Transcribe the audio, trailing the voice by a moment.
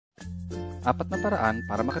4 na paraan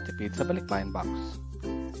para makatipid sa Balikbayan Box.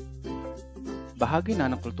 Bahagi na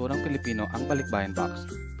ng kulturang Pilipino ang Balikbayan Box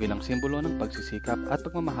bilang simbolo ng pagsisikap at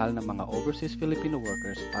pagmamahal ng mga overseas Filipino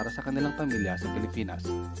workers para sa kanilang pamilya sa Pilipinas.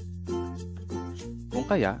 Kung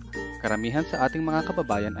kaya, karamihan sa ating mga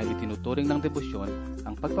kababayan ay itinuturing ng debosyon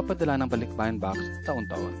ang pagpapadala ng Balikbayan Box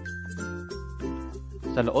taon-taon.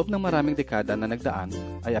 Sa loob ng maraming dekada na nagdaan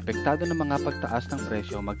ay apektado ng mga pagtaas ng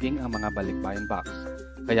presyo maging ang mga Balikbayan Box,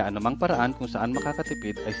 kaya anumang paraan kung saan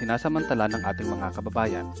makakatipid ay sinasamantala ng ating mga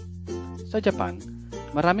kababayan. Sa Japan,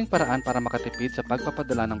 maraming paraan para makatipid sa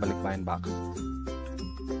pagpapadala ng Balikbayan Box.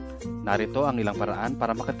 Narito ang ilang paraan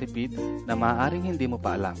para makatipid na maaaring hindi mo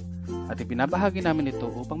pa alam, at ibinabahagi namin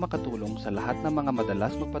ito upang makatulong sa lahat ng mga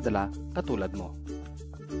madalas magpadala katulad mo.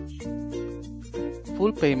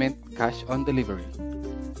 Full payment cash on delivery.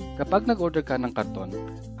 Kapag nag-order ka ng karton,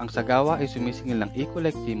 ang sagawa ay sumisingil ng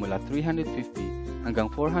e-collect fee mula 350 hanggang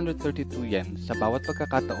 432 yen sa bawat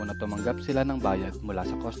pagkakataon na tumanggap sila ng bayad mula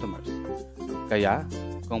sa customers. Kaya,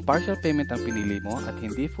 kung partial payment ang pinili mo at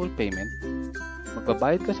hindi full payment,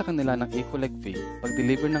 magbabayad ka sa kanila ng e-collect fee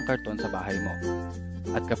pag-deliver ng karton sa bahay mo.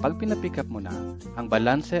 At kapag pinapick up mo na, ang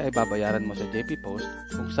balanse ay babayaran mo sa JP Post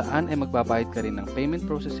kung saan ay magbabayad ka rin ng payment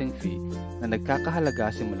processing fee na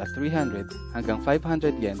nagkakahalaga simula 300 hanggang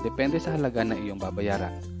 500 yen depende sa halaga na iyong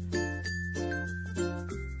babayaran.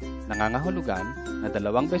 Nangangahulugan na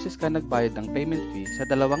 2 beses ka nagbayad ng payment fee sa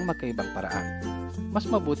 2 magkaibang paraan. Mas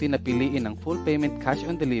mabuti na piliin ang full payment cash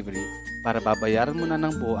on delivery para babayaran mo na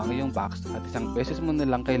ng buo ang iyong box at 1 beses mo na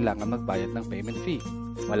lang kailangan magbayad ng payment fee.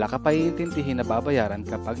 Wala ka pa iintindihin na babayaran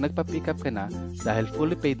kapag nagpa-pick up ka na dahil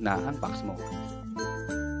fully paid na ang box mo.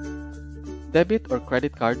 Debit or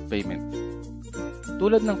credit card payment.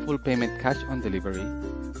 Tulad ng full payment cash on delivery,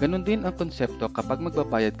 ganun din ang konsepto kapag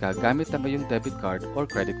magbabayad ka gamit ang iyong debit card or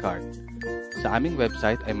credit card. Sa aming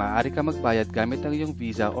website ay maaari ka magbayad gamit ang iyong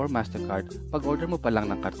Visa or Mastercard pag order mo pa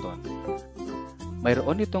lang ng karton.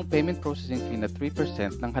 Mayroon itong payment processing fee na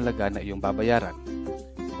 3% ng halaga na iyong babayaran.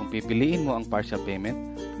 Kung pipiliin mo ang partial payment,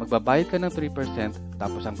 magbabayad ka ng 3%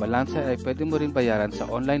 tapos ang balanse ay pwede mo rin bayaran sa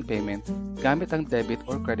online payment gamit ang debit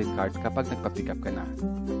or credit card kapag nagpa-pick up ka na.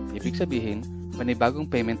 Ibig sabihin, panibagong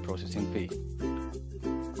payment processing fee.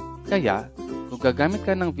 Kaya, kung gagamit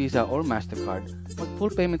ka ng Visa or Mastercard,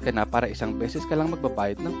 mag-full payment ka na para 1 beses ka lang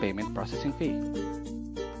magbabayad ng payment processing fee.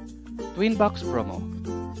 Twin Box Promo.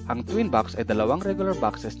 Ang Twin Box ay 2 regular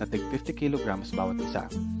boxes na tig 50 kg bawat isa.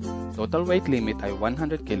 Total weight limit ay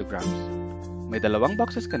 100 kg. May 2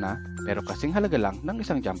 boxes ka na pero kasing halaga lang ng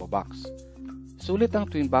 1 jumbo box. Sulit ang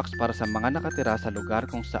Twin Box para sa mga nakatira sa lugar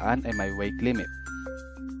kung saan ay may weight limit.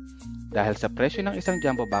 Dahil sa presyo ng 1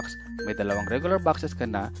 jumbo box, may 2 regular boxes ka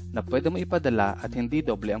na pwede mo ipadala at hindi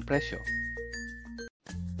doble ang presyo.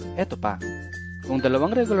 Eto pa, kung 2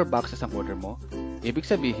 regular boxes ang order mo, ibig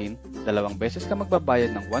sabihin, 2 beses ka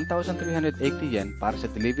magbabayad ng 1,380 yen para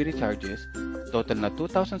sa delivery charges, total na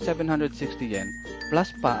 2,760 yen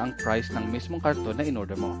plus pa ang price ng mismong karton na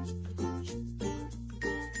in-order mo.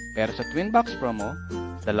 Pero sa Twin Box Promo,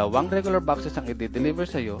 2 regular boxes ang i-deliver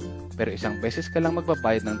sa iyo pero 1 beses ka lang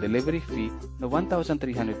magbabayad ng delivery fee na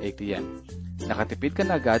 1,380 yen. Nakatipid ka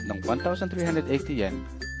na agad ng 1,380 yen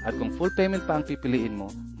at kung full payment pa ang pipiliin mo,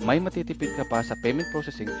 may matitipid ka pa sa payment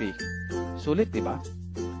processing fee. Sulit, di ba?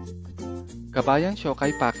 Kabayan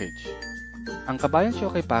Shokai Package. Ang Kabayan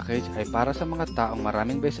Shokai Package ay para sa mga taong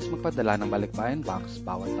maraming beses magpadala ng Balikbayan Box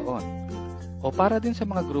bawat taon. O para din sa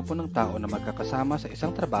mga grupo ng tao na magkakasama sa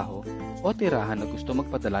isang trabaho o tirahan na gusto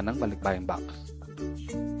magpadala ng Balikbayan Box.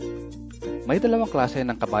 May 2 klase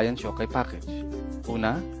ng Kabayan Shokai Package.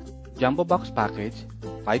 Una, Jumbo Box Package,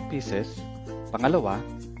 5 pieces. Pangalawa,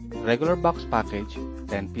 Regular Box Package,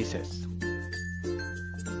 10 pieces.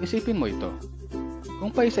 Isipin mo ito.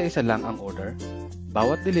 Kung paisa-isa lang ang order,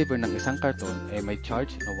 bawat deliver ng 1 karton ay may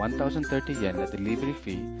charge na 1,030 yen na delivery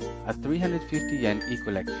fee at 350 yen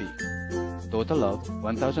e-collect fee. Total of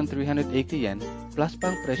 1,380 yen plus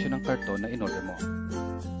pang presyo ng karton na in-order mo.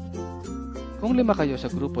 Kung 5 kayo sa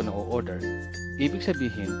grupo na o-order, ibig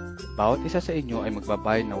sabihin, bawat isa sa inyo ay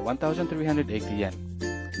magbabayad ng 1,380 yen.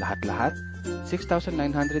 Lahat-lahat,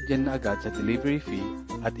 6,900 yen na agad sa delivery fee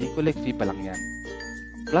at e-collect fee pa lang yan.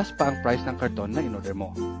 Plus pa ang price ng karton na in-order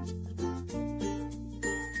mo.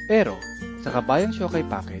 Pero, sa Kabayan Shokai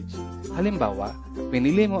Package, halimbawa,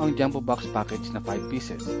 pinili mo ang Jumbo Box Package na 5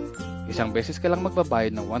 pieces. 1 beses ka lang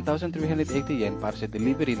magbabayad ng 1,380 yen para sa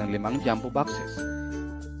delivery ng 5 jumbo boxes.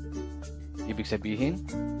 Ibig sabihin,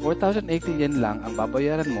 4,080 yen lang ang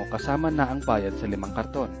babayaran mo kasama na ang bayad sa 5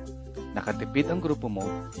 karton. Nakatipid ang grupo mo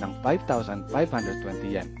ng 5,520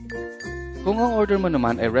 yen. Kung ang order mo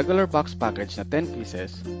naman ay regular box package na 10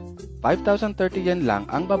 pieces, 5,030 yen lang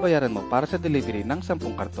ang babayaran mo para sa delivery ng 10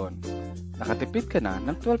 karton. Nakatipid ka na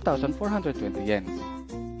ng 12,420 yen.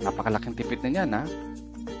 Napakalaking tipid na niyan, ha?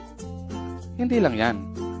 Hindi lang yan.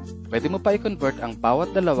 Pwede mo pa i-convert ang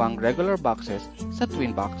bawat dalawang regular boxes sa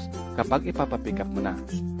twin box kapag ipapapick up mo na.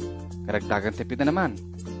 Karagdagang tipid na naman.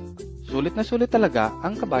 Sulit na sulit talaga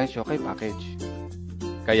ang Kabayan Shokay package.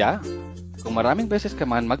 Kaya, kung maraming beses ka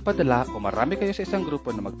man magpadala o marami kayo sa isang grupo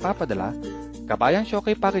na magpapadala, Kabayan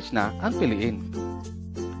Shokay package na ang piliin.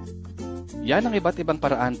 Yan ang iba't ibang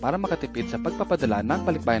paraan para makatipid sa pagpapadala ng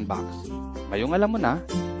Balikbayan box. Ngayong alam mo na,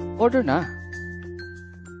 order na!